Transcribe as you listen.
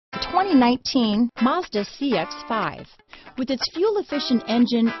2019 Mazda CX-5. With its fuel-efficient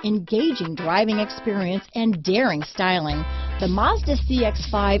engine, engaging driving experience, and daring styling, the Mazda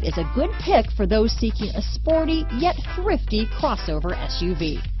CX-5 is a good pick for those seeking a sporty yet thrifty crossover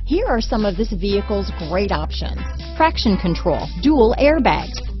SUV. Here are some of this vehicle's great options: traction control, dual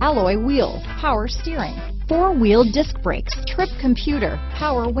airbags, alloy wheels, power steering, four-wheel disc brakes, trip computer,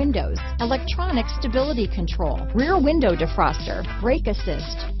 power windows, electronic stability control, rear window defroster, brake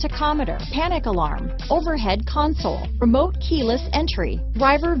assist, tachometer, panic alarm, overhead console, remote keyless entry,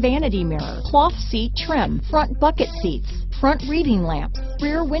 driver vanity mirror, cloth seat trim, front bucket seats, front reading lamps,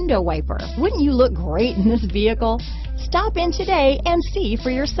 rear window wiper. Wouldn't you look great in this vehicle? Stop in today and see for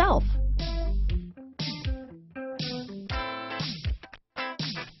yourself.